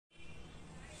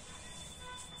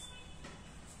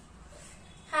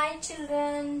Hi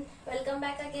children, welcome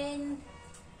back again.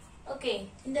 Okay,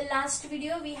 in the last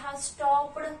video we have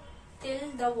stopped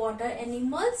till the water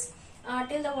animals.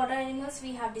 Till the water animals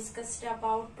we have discussed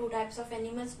about two types of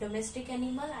animals, domestic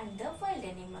animal and the wild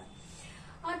animal.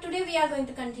 Today we are going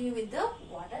to continue with the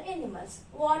water animals.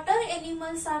 Water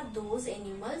animals are those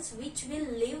animals which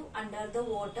will live under the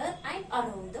water and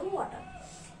around the water.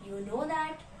 You know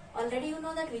that. Already you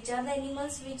know that which are the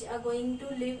animals which are going to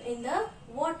live in the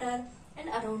water and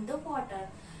around the water.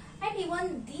 And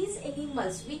even these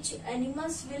animals, which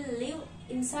animals will live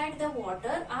inside the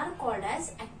water, are called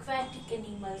as aquatic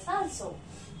animals also.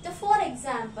 For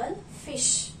example,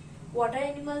 fish. Water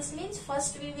animals means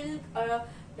first we will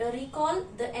recall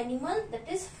the animal, that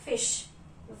is fish,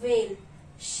 whale,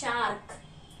 shark,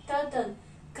 turtle,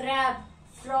 crab,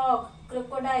 frog,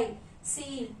 crocodile,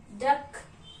 seal, duck.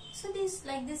 So these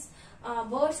like this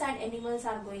birds and animals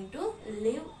are going to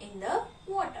live in the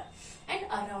water and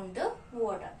around the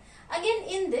water. Again,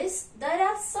 in this there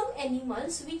are some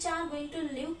animals which are going to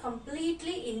live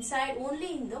completely inside,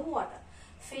 only in the water.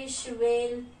 Fish,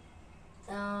 whale,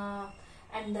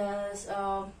 and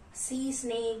the sea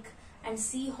snake and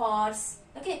seahorse.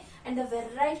 Okay, and the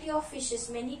variety of fishes,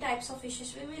 many types of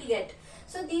fishes we will get.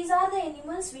 So these are the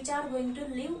animals which are going to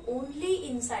live only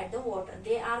inside the water.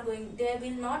 They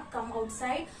will not come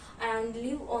outside and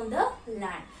live on the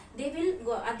land. They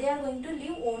are going to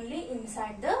live only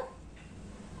inside the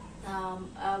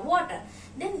water.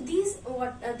 Then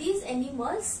these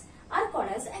animals are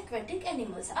called as aquatic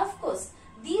animals. Of course,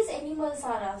 these animals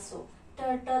are also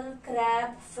turtle,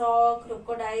 crab, frog,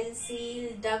 crocodile,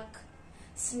 seal, duck,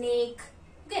 snake.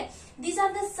 Okay, these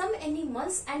are the some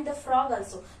animals, and the frog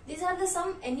also. These are the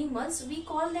some animals, we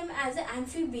call them as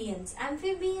amphibians.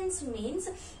 Amphibians means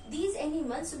these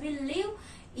animals will live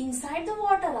inside the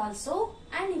water also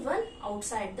and even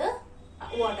outside the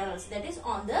water also, that is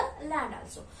on the land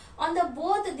also. On the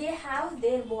both they have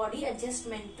their body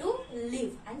adjustment to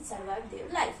live and survive their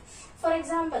life. For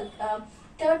example,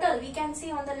 turtle we can see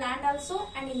on the land also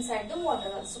and inside the water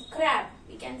also. Crab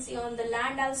we can see on the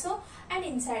land also and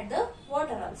inside the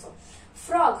water also.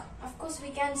 Frog, of course, we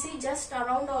can see just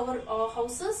around our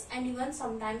houses and even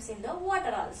sometimes in the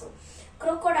water also.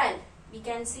 Crocodile, we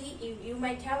can see, you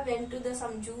might have went to the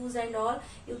some zoos and all,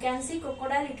 you can see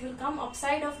crocodile, it will come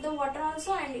upside of the water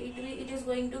also and it is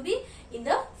going to be in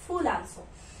the pool also.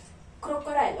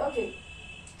 Crocodile, okay.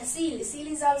 Seal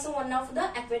is also one of the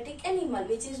aquatic animal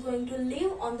which is going to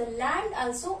live on the land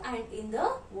also and in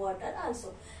the water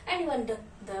also. And even the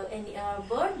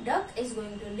bird, duck, is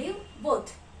going to live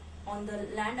both on the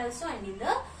land also and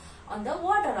on the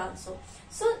water also.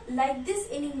 So like these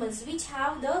animals which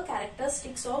have the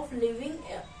characteristics of living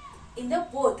in the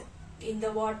both in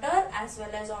the water as well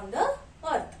as on the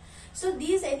earth. So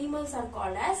these animals are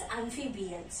called as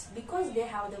amphibians because they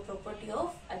have the property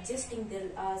of adjusting their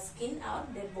skin or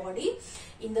their body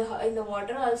in the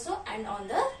water also and on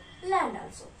the land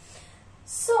also.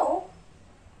 So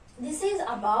this is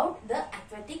about the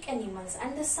aquatic animals,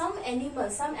 and some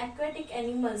aquatic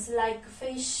animals like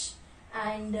fish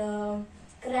and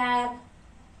crab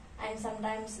and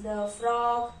sometimes the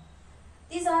frog,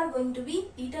 these are going to be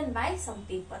eaten by some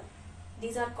people.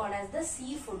 These are called as the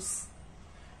seafoods.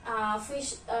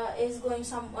 Fish is going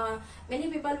many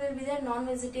people will be there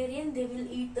non-vegetarian, they will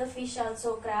eat the fish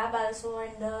also, crab also,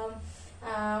 and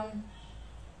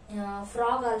the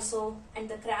frog also and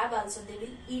the crab also, they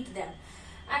will eat them.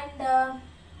 And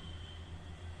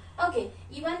okay,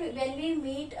 even when we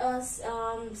meet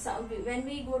when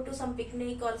we go to some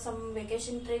picnic or some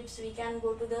vacation trips, we can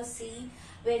go to the sea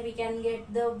where we can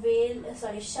get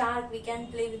the shark, we can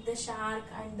play with the shark,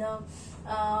 and the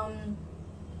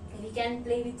we can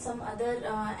play with some other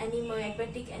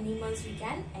aquatic animals we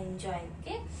can enjoy.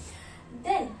 Okay,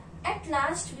 then at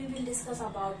last we will discuss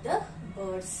about the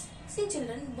birds. See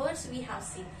children, birds we have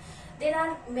seen. There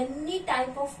are many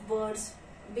type of birds,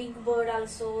 big bird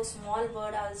also, small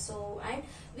bird also, and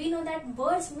we know that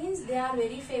birds means they are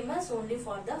very famous only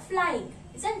for the flying,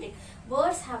 isn't it?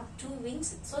 Birds have two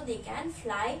wings, so they can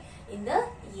fly in the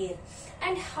air.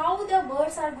 And how the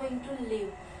birds are going to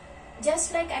live?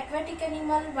 Just like aquatic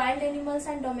animal, wild animals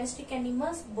and domestic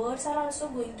animals, birds are also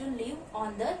going to live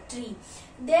on the tree.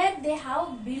 There they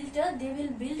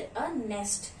will build a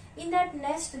nest. In that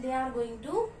nest they are going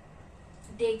to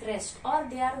take rest, or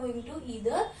they are going to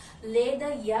either lay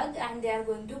the egg and they are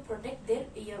going to protect their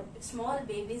small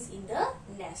babies in the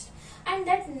nest. And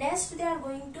that nest they are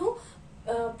going to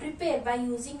prepare by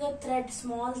using a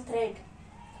small thread.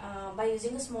 By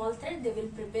using a small thread they will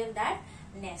prepare that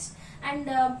nest. And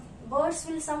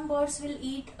some birds will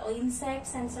eat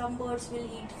insects, and some birds will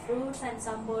eat fruits, and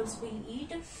some birds will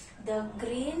eat the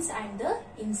grains and the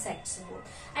insects both.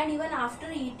 And even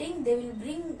after eating, they will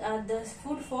bring the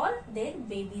food for their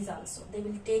babies also. They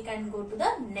will take and go to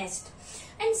the nest.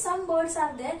 And some birds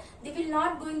are there, they will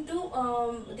not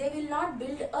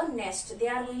build a nest. They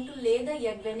are going to lay the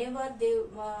egg whenever they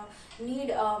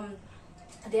need.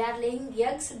 They are laying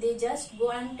eggs, they just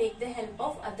go and take the help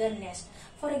of other nest.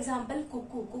 For example,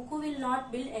 cuckoo will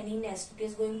not build any nest. It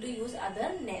is going to use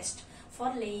other nest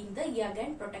for laying the egg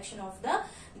and protection of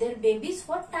their babies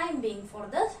for time being, for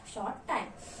the short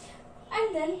time.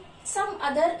 And then some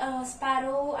other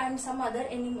sparrow and some other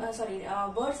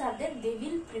birds are there, they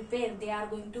will prepare, they are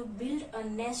going to build a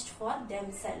nest for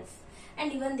themselves.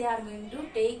 And even they are going to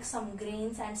take some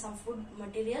grains and some food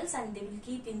materials, and they will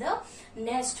keep in the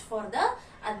nest for the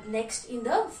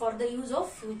for the use of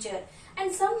future.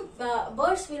 And some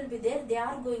birds will be there, they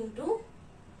are going to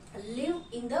live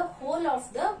in the hole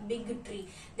of the big tree.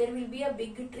 There will be a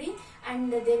big tree,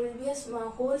 and there will be a small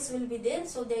holes will be there,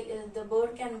 so the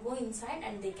bird can go inside,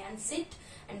 and they can sit,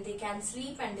 and they can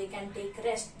sleep, and they can take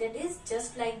rest. That is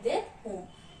just like their home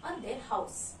or their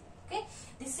house. Okay,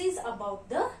 this is about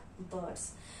the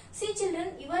birds. See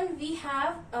children, even we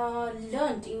have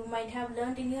learnt, you might have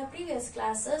learnt in your previous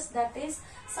classes, that is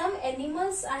some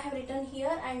animals I have written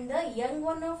here, and the young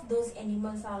one of those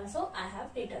animals also I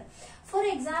have written. For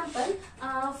example,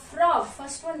 frog,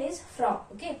 first one is frog.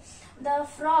 Okay, the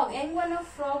frog, young one of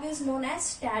frog is known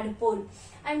as tadpole,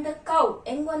 and the cow,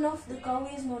 young one of the cow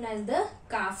is known as the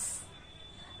calf,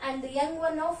 and the young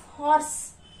one of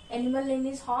horse, animal name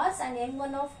is horse, and young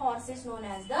one of horse is known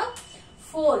as the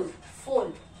foal.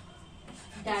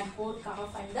 Tadpole,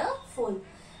 calf, and the foal.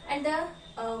 And the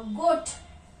goat,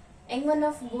 young one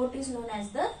of goat is known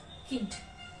as the kid.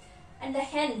 And the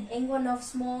hen, young one of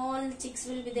small chicks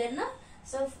will be there, na?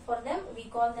 So for them we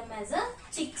call them as a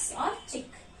chicks or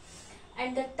chick.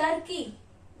 And the turkey,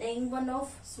 the young one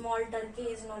of small turkey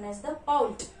is known as the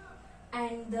poult.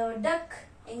 And the duck,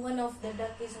 young one of the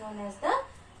duck is known as the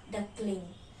duckling.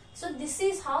 So this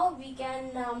is how we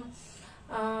can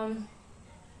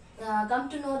come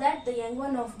to know that the young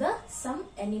one of the some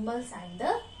animals and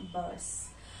the birds.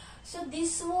 So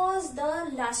this was the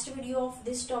last video of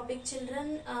this topic,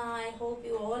 children. I hope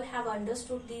you all have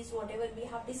understood this, whatever we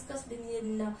have discussed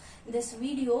in this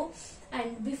video.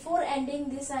 And before ending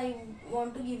this, I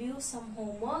want to give you some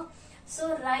homework.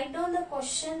 So write down the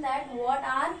question that what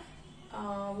are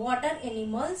water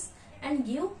animals and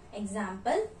give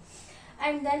example.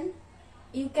 And then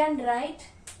you can write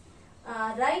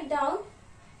down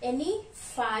any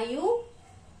 5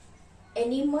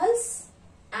 animals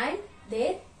and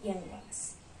their young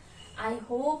ones. I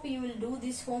hope you will do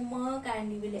this homework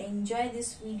and you will enjoy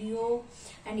this video,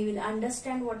 and you will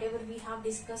understand whatever we have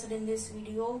discussed in this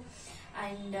video,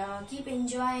 and keep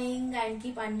enjoying and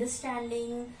keep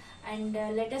understanding, and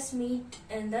let us meet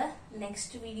in the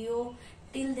next video.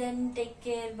 Till then, take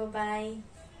care. Bye bye.